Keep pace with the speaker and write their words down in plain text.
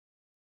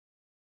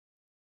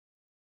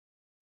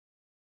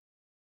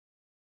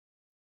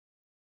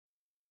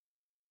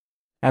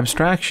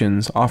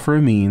Abstractions offer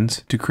a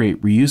means to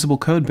create reusable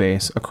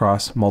codebase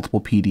across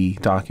multiple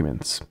PD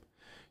documents.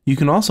 You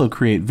can also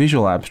create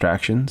visual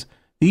abstractions.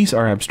 These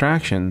are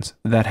abstractions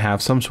that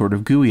have some sort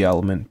of GUI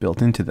element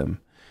built into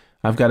them.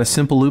 I've got a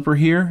simple looper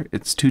here.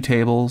 It's two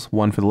tables,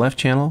 one for the left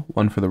channel,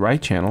 one for the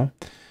right channel.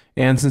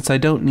 And since I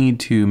don't need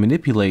to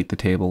manipulate the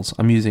tables,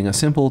 I'm using a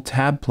simple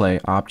tab play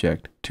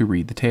object to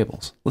read the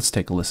tables. Let's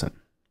take a listen.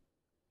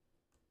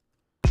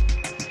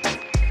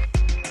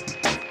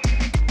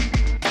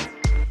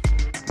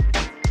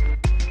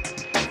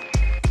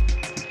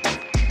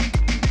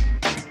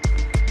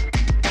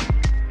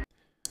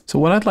 So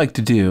what I'd like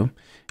to do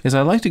is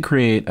I'd like to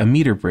create a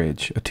meter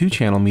bridge, a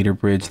two-channel meter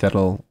bridge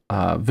that'll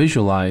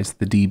visualize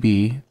the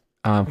dB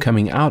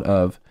coming out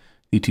of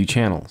the two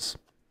channels.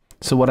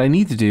 So what I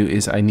need to do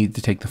is I need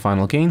to take the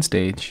final gain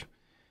stage,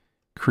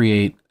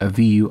 create a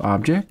VU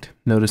object.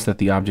 Notice that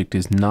the object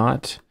is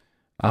not,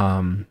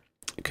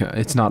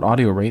 it's not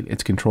audio rate,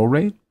 it's control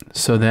rate.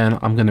 So then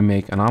I'm going to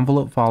make an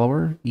envelope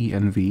follower,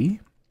 env,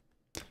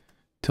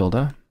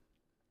 tilde,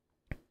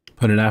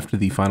 put it after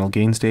the final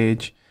gain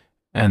stage,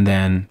 and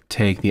then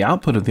take the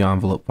output of the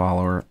envelope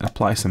follower and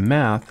apply some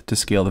math to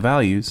scale the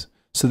values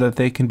so that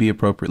they can be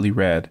appropriately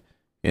read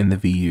in the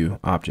VU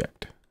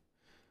object.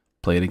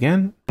 Play it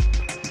again,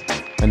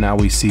 and now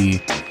we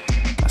see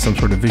some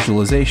sort of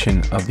visualization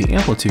of the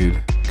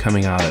amplitude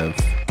coming out of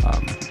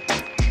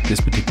this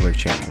particular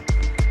channel.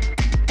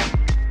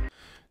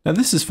 Now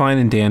this is fine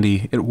and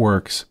dandy, it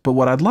works, but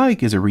what I'd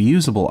like is a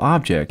reusable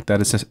object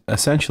that is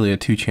essentially a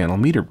two-channel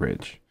meter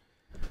bridge.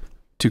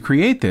 To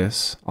create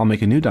this, I'll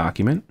make a new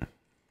document,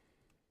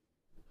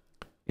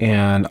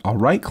 and I'll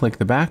right-click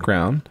the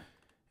background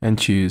and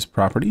choose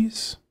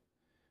Properties,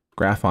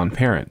 Graph on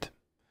Parent.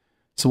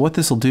 So what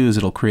this will do is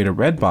it'll create a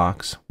red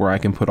box where I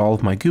can put all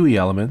of my GUI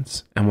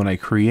elements, and when I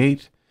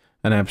create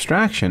an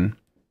abstraction,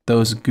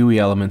 those GUI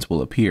elements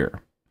will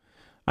appear.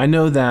 I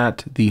know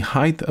that the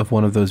height of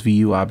one of those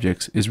VU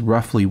objects is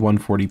roughly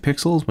 140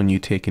 pixels when you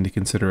take into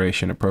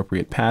consideration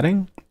appropriate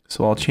padding,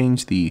 so I'll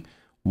change the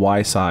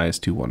Y size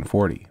to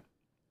 140.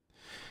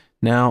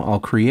 Now I'll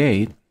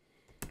create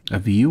a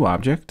VU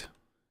object,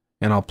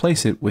 and I'll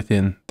place it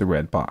within the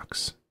red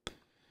box.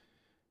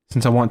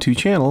 Since I want two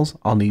channels,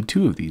 I'll need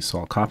two of these, so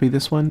I'll copy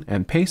this one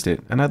and paste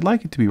it, and I'd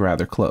like it to be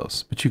rather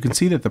close, but you can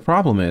see that the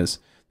problem is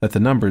that the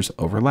numbers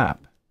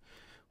overlap.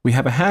 We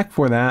have a hack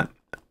for that.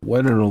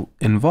 What it'll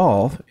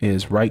involve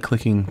is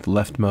right-clicking the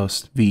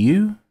leftmost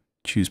VU,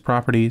 choose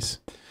Properties,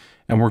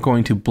 and we're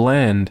going to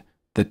blend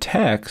the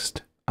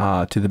text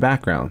to the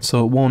background,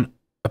 so it won't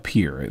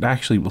appear. It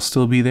actually will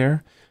still be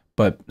there,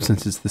 but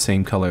since it's the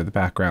same color of the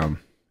background,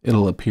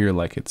 it'll appear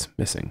like it's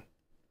missing.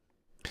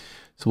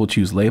 So we'll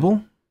choose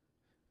Label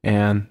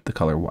and the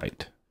color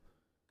white.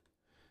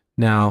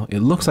 Now it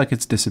looks like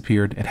it's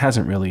disappeared. It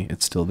hasn't really,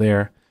 it's still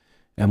there.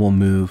 And we'll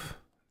move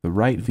the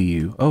right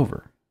VU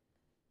over.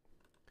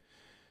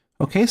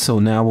 Okay, so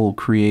now we'll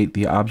create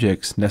the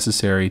objects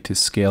necessary to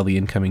scale the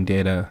incoming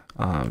data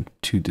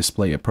to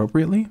display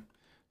appropriately.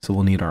 So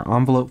we'll need our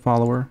envelope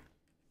follower,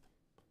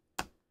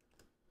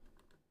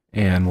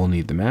 and we'll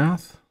need the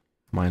math,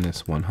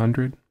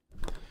 -100.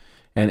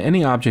 And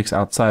any objects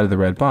outside of the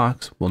red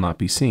box will not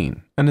be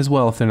seen. And as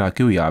well, if they're not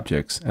GUI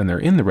objects and they're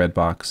in the red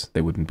box,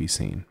 they wouldn't be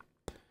seen.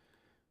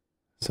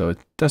 So it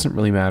doesn't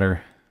really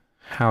matter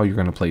how you're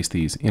going to place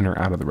these in or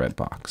out of the red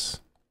box.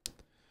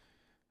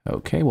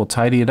 Okay, we'll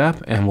tidy it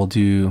up and we'll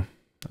do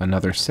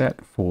another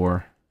set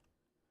for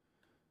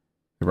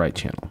the right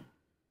channel.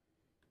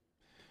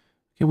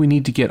 Okay, we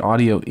need to get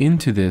audio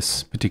into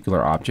this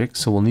particular object,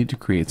 so we'll need to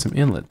create some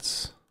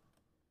inlets.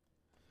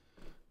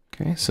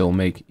 Okay, so we'll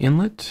make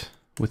inlet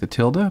with a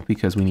tilde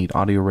because we need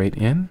audio rate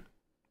in.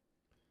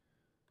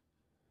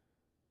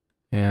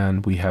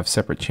 And we have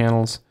separate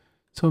channels,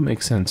 so it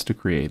makes sense to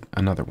create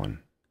another one.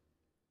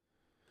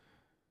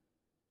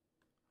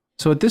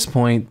 So at this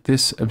point,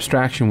 this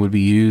abstraction would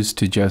be used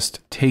to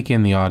just take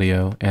in the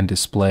audio and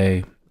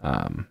display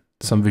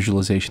some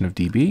visualization of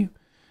dB.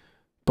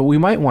 But we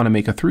might want to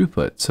make a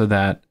throughput so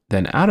that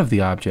then out of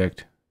the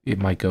object, it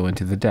might go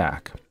into the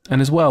DAC.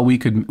 And as well, we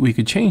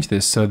could change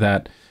this so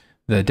that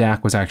the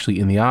DAC was actually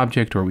in the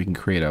object, or we can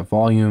create a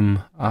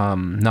volume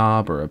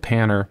knob or a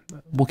panner.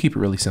 We'll keep it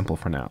really simple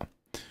for now.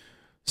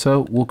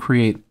 So we'll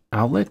create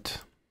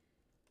outlet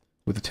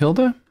with a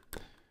tilde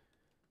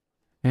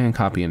and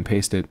copy and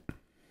paste it.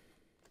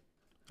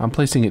 I'm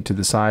placing it to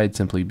the side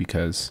simply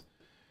because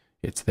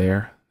it's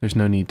there. There's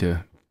no need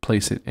to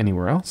place it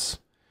anywhere else.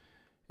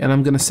 And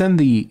I'm going to send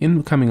the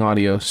incoming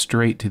audio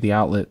straight to the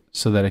outlet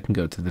so that it can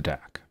go to the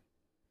DAC.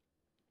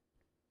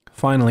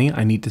 Finally,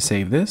 I need to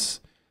save this.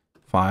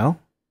 File,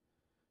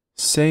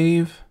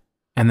 save,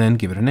 and then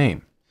give it a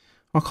name.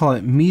 I'll call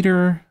it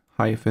meter-bridge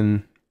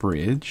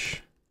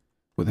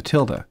with a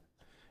tilde.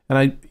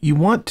 And you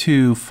want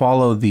to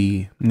follow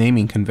the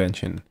naming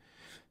convention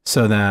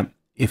so that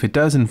if it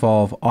does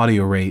involve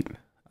audio rate,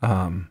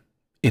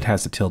 it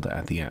has a tilde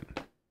at the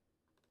end.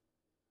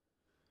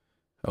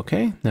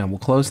 Okay, now we'll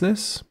close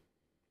this.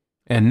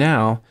 And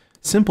now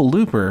Simple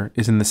Looper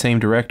is in the same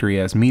directory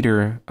as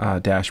meter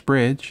dash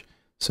bridge.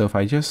 So if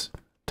I just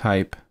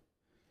type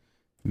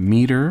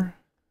meter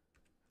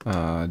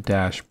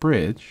dash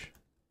bridge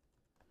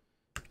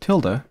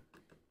tilde,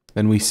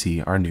 then we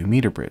see our new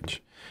meter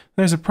bridge.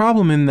 There's a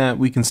problem in that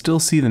we can still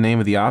see the name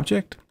of the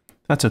object.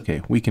 That's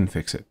okay, we can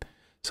fix it.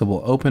 So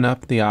we'll open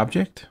up the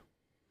object,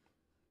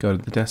 go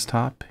to the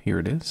desktop, here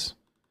it is.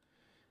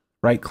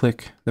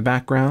 Right-click the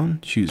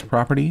background, choose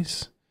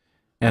Properties,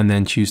 and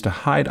then choose to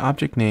hide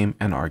object name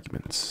and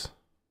arguments.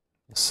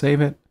 We'll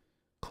save it,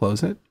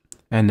 close it,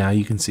 and now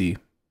you can see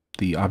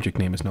the object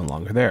name is no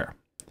longer there.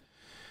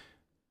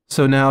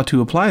 So now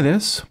to apply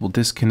this, we'll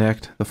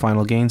disconnect the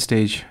final gain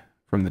stage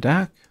from the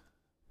DAC,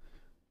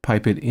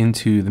 pipe it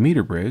into the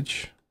meter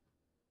bridge.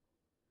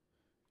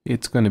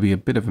 It's going to be a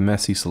bit of a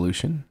messy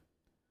solution.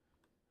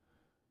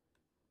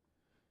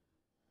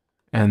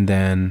 And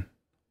then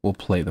we'll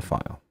play the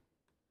file.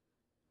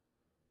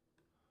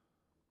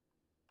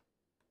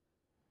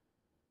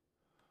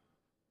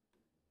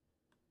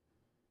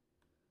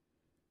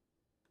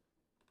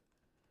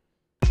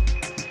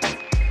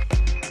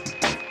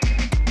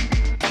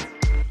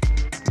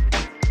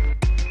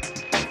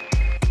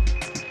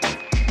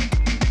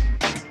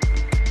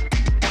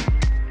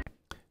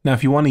 Now,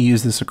 if you want to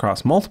use this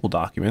across multiple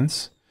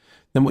documents,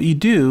 then what you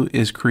do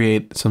is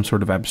create some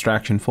sort of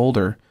abstraction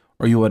folder,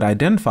 or you would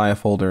identify a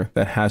folder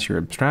that has your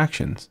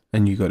abstractions,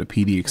 and you go to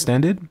PD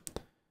Extended,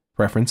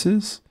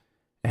 Preferences,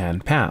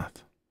 and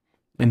Path.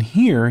 And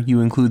here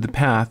you include the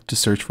path to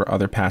search for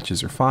other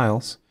patches or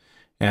files.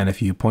 And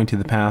if you point to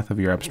the path of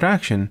your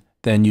abstraction,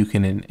 then you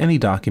can, in any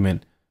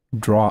document,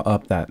 draw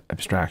up that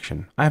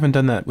abstraction. I haven't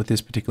done that with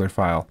this particular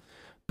file,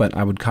 but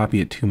I would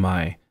copy it to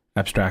my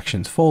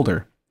abstractions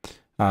folder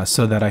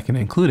so that I can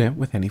include it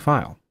with any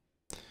file.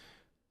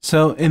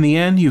 So in the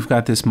end, you've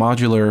got this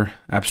modular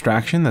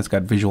abstraction that's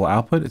got visual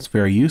output. It's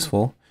very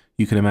useful.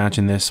 You can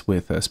imagine this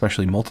with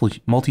especially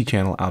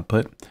multi-channel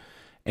output.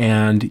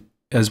 And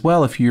as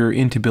well, if you're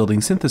into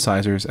building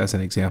synthesizers, as an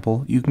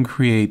example, you can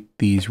create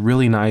these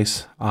really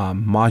nice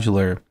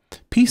modular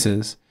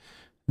pieces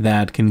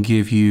that can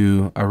give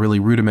you a really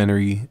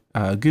rudimentary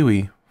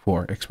GUI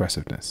for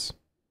expressiveness.